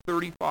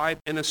 35,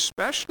 and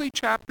especially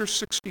chapter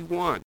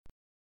 61.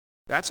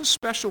 That's a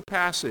special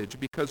passage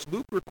because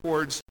Luke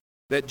records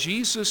that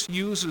Jesus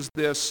uses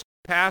this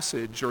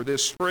passage or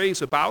this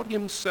phrase about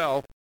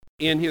himself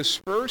in his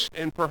first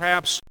and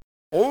perhaps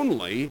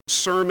only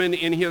sermon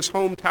in his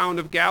hometown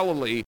of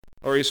Galilee,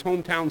 or his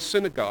hometown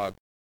synagogue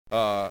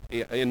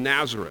in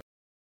Nazareth.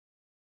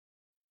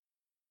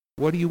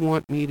 What do you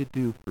want me to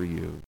do for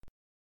you?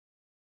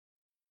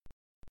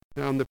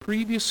 Now, in the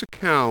previous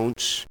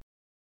account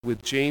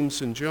with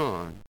James and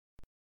John,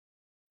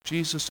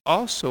 Jesus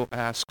also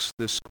asks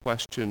this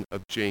question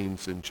of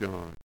James and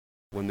John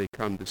when they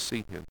come to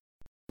see him.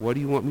 What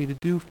do you want me to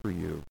do for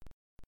you?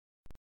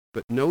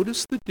 But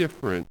notice the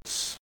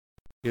difference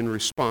in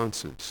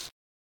responses.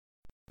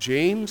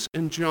 James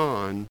and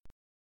John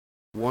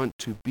want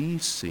to be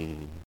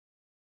seen.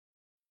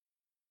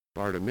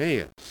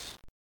 Bartimaeus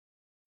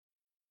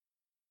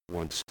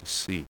wants to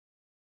see.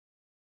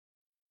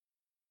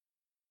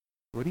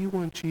 What do you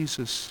want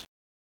Jesus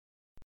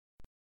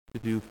to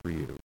do for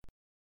you?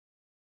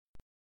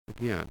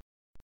 Again,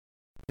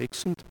 take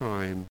some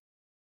time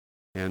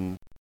and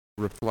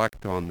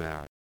reflect on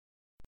that.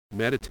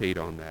 Meditate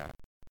on that.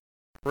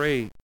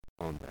 Pray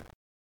on that.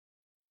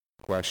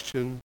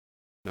 Question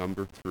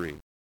number 3.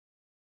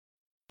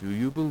 Do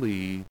you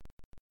believe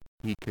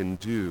he can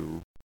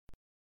do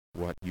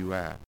what you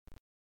ask?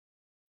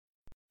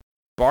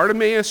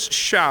 Bartimaeus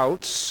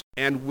shouts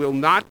and will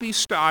not be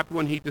stopped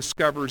when he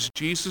discovers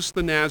Jesus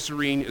the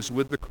Nazarene is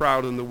with the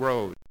crowd on the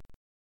road.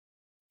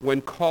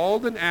 When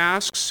called and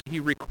asks, he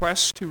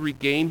requests to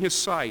regain his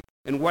sight.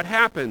 And what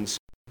happens?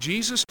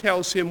 Jesus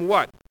tells him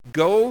what?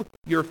 Go,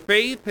 your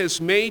faith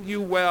has made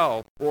you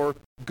well. Or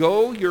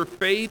go, your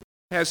faith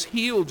has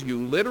healed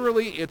you.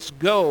 Literally, it's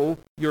go,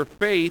 your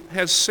faith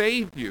has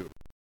saved you.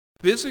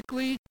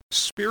 Physically,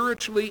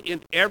 spiritually,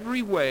 in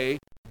every way,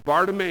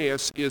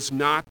 Bartimaeus is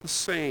not the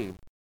same.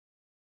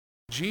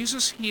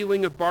 Jesus'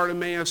 healing of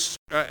Bartimaeus'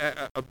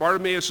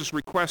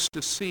 request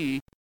to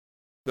see,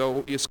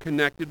 though, is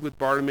connected with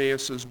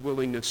Bartimaeus'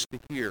 willingness to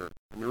hear.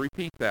 Let me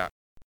repeat that.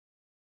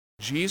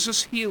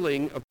 Jesus'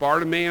 healing of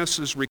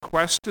Bartimaeus'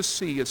 request to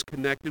see is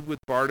connected with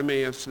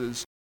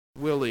Bartimaeus'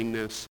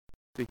 willingness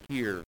to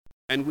hear.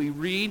 And we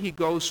read he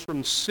goes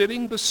from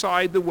sitting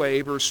beside the way,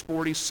 verse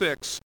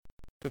 46,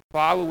 to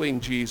following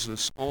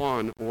Jesus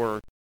on or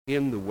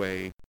in the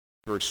way,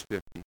 verse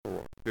 52.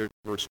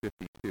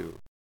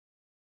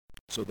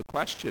 So the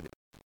question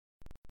is,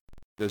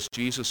 does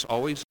Jesus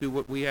always do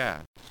what we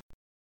ask?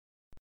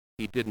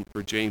 He didn't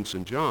for James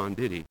and John,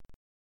 did he?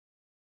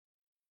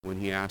 When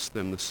he asked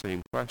them the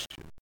same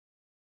question.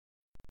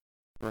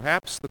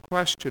 Perhaps the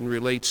question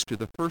relates to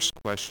the first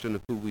question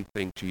of who we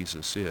think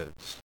Jesus is,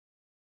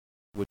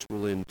 which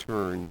will in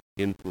turn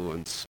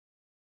influence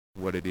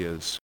what it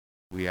is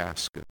we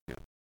ask of him.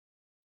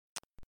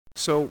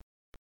 So,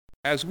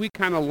 as we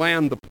kind of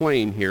land the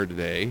plane here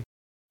today,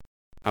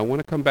 I want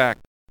to come back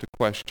to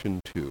question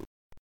 2,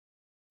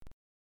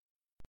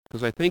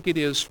 because I think it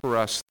is for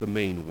us the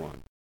main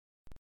one.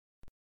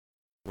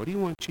 What do you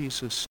want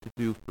Jesus to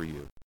do for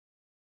you?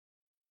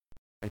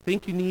 I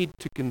think you need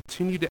to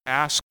continue to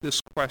ask this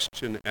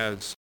question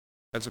as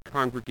a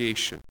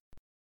congregation.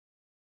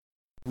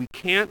 We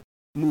can't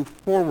move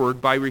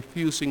forward by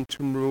refusing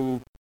to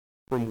move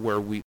from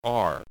where we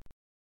are.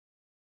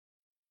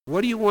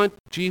 What do you want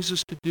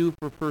Jesus to do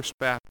for First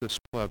Baptist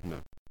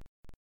Plevna?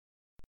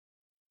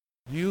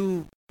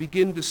 You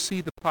begin to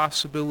see the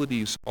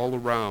possibilities all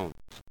around.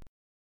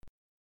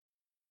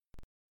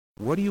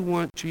 What do you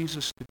want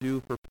Jesus to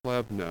do for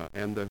Plevna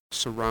and the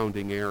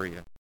surrounding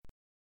area?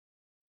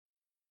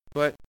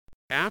 But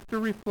after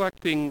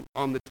reflecting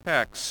on the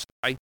text,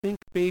 I think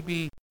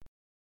maybe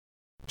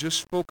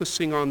just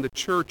focusing on the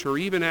church, or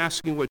even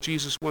asking what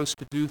Jesus wants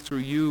to do through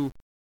you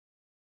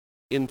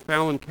in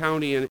Fallon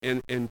County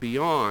and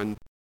beyond,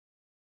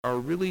 are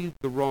really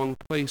the wrong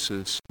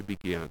places to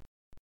begin.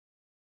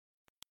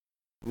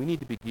 We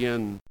need to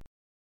begin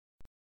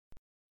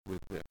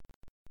with this.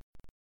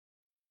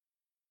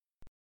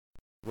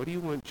 What do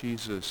you want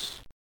Jesus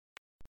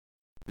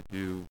to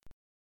do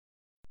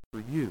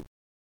for you?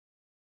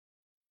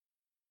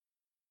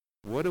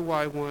 What do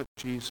I want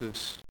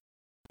Jesus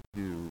to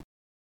do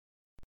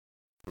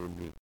for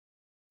me?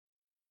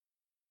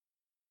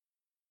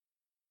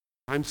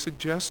 I'm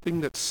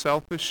suggesting that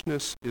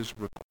selfishness is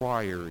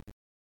required,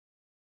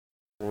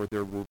 or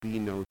there will be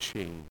no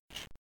change.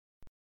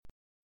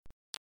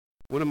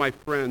 One of my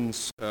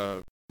friends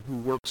who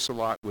works a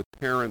lot with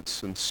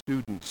parents and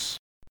students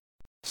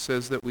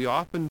says that we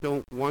often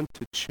don't want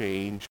to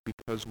change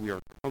because we are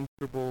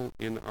comfortable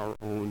in our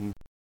own,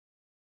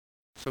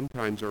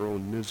 sometimes our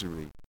own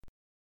misery.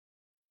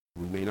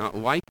 We may not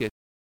like it,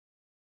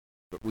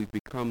 but we've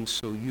become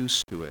so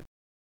used to it.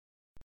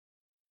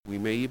 We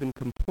may even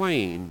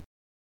complain,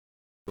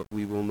 but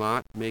we will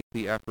not make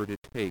the effort it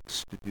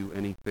takes to do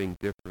anything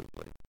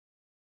differently.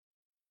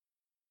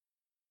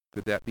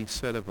 Could that be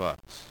said of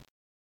us?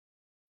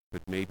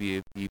 Could maybe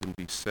it even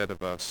be said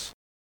of us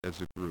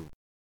as a group?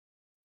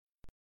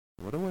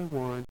 What do I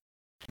want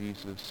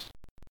Jesus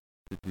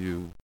to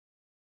do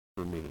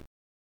for me?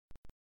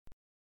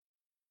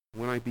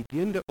 When I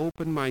begin to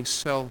open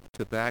myself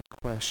to that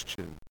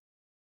question,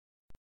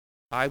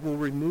 I will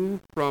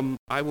move from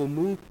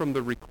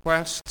the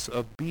requests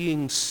of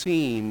being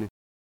seen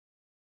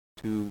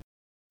to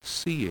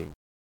seeing.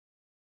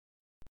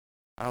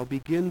 I'll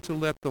begin to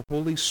let the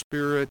Holy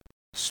Spirit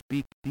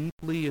speak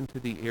deeply into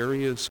the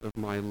areas of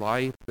my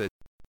life that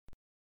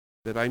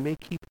I may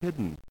keep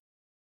hidden.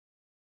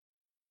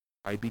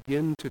 I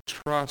begin to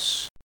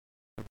trust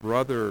a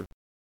brother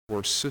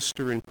or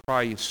sister in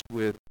Christ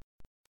with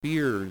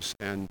fears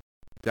and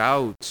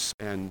doubts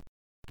and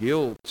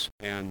guilt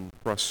and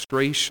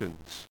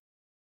frustrations.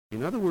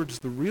 In other words,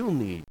 the real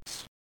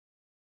needs.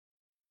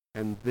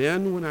 And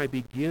then when I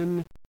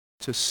begin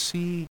to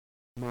see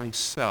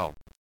myself,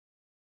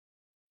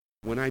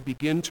 when I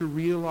begin to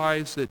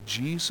realize that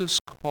Jesus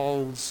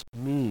calls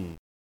me,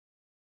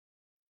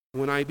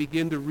 when I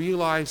begin to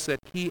realize that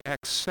he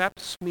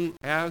accepts me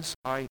as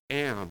I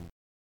am,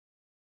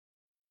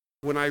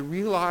 when I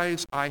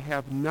realize I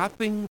have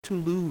nothing to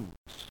lose,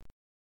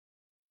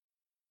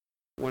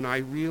 when I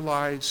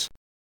realize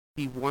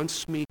he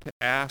wants me to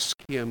ask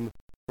him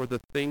for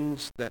the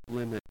things that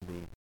limit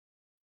me,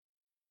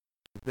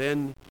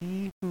 then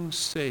he who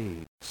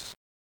saves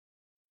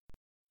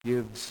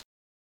gives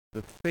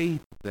the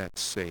faith that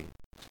saves,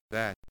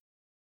 that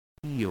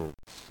heals,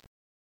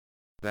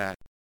 that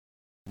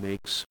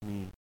makes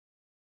me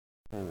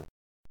whole.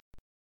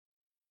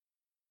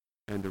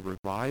 And a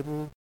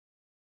revival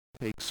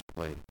takes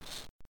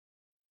place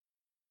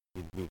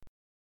in me.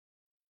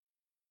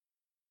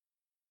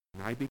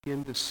 And I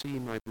begin to see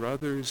my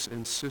brothers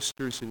and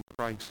sisters in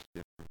Christ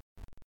differently.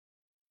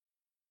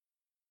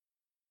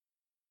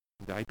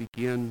 And I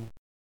begin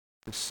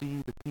to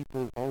see the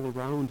people all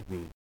around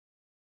me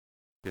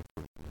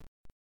differently.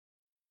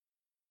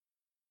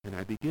 And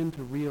I begin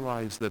to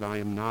realize that I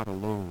am not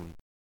alone,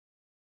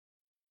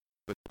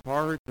 but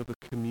part of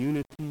a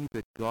community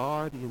that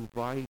God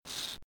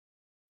invites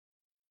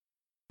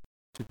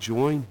to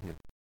join him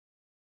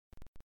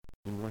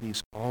in what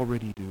he's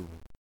already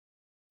doing,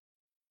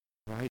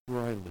 right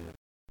where I live,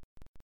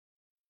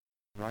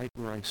 right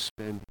where I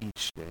spend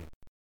each day.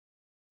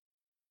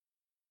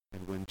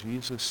 And when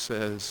Jesus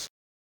says,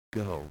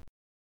 go,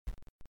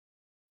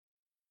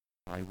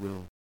 I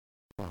will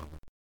follow.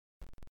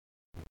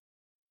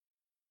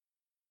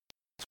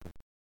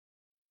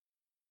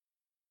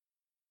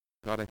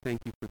 God, I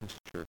thank you for this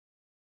church.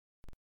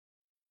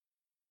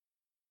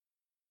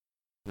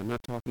 I'm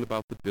not talking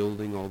about the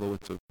building, although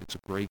it's a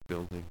great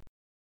building.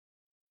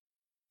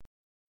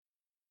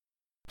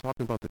 I'm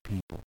talking about the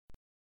people.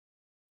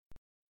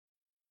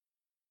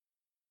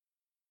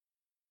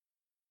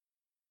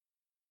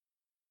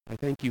 I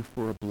thank you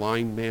for a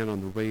blind man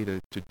on the way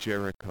to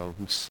Jericho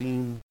who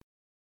seemed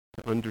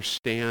to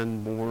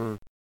understand more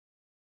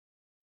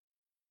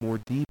more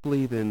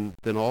deeply than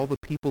all the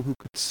people who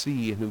could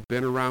see and who've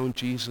been around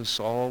Jesus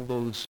all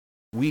those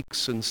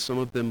weeks and some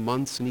of them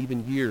months and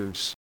even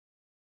years.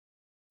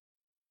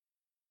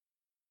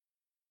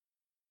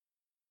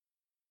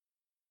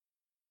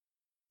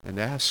 And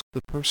ask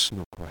the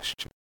personal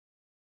question,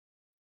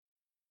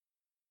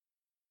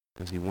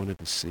 because he wanted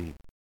to see.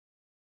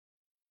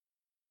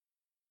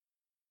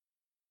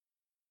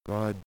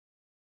 God,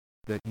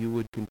 that you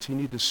would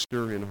continue to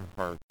stir in our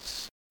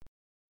hearts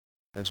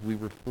as we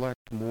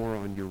reflect more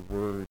on your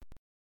word.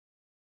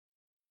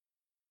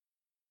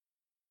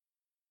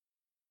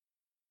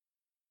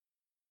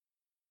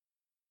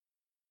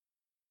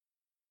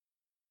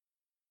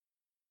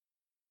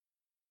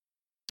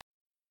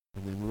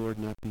 And then, Lord,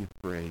 not be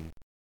afraid,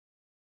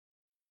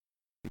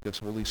 because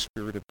Holy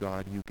Spirit of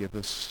God, you give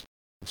us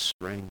the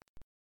strength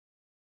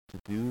to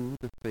do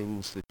the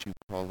things that you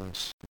call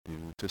us to do,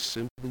 to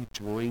simply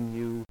join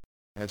you,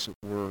 as it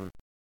were,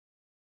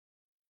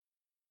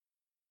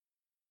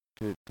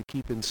 to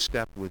keep in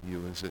step with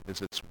you, as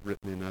it's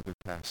written in other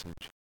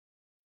passage,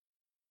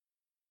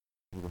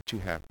 and what you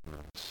have for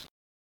us.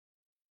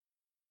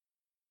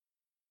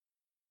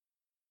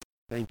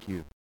 Thank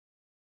you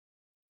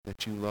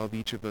that you love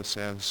each of us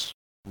as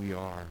we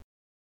are,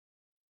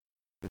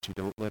 that you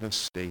don't let us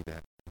stay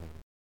that way.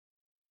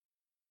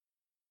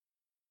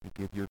 You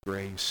give your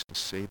grace to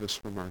save us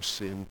from our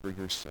sin for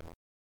yourself,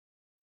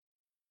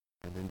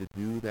 and then to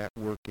do that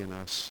work in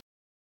us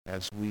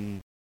as we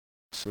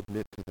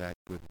submit to that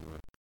good work,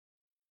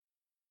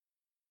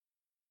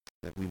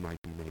 that we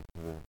might be made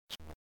whole as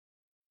well.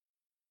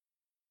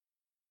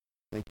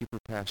 Thank you for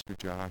Pastor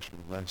Josh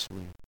and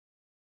Leslie.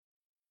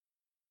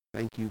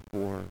 Thank you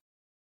for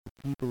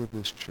the people of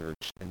this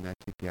church, and that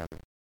together,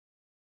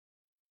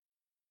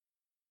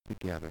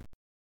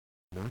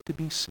 not to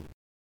be seen,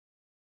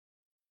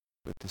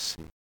 but to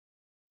see.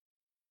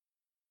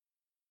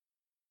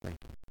 Thank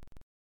you.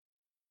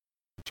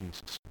 In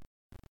Jesus' name.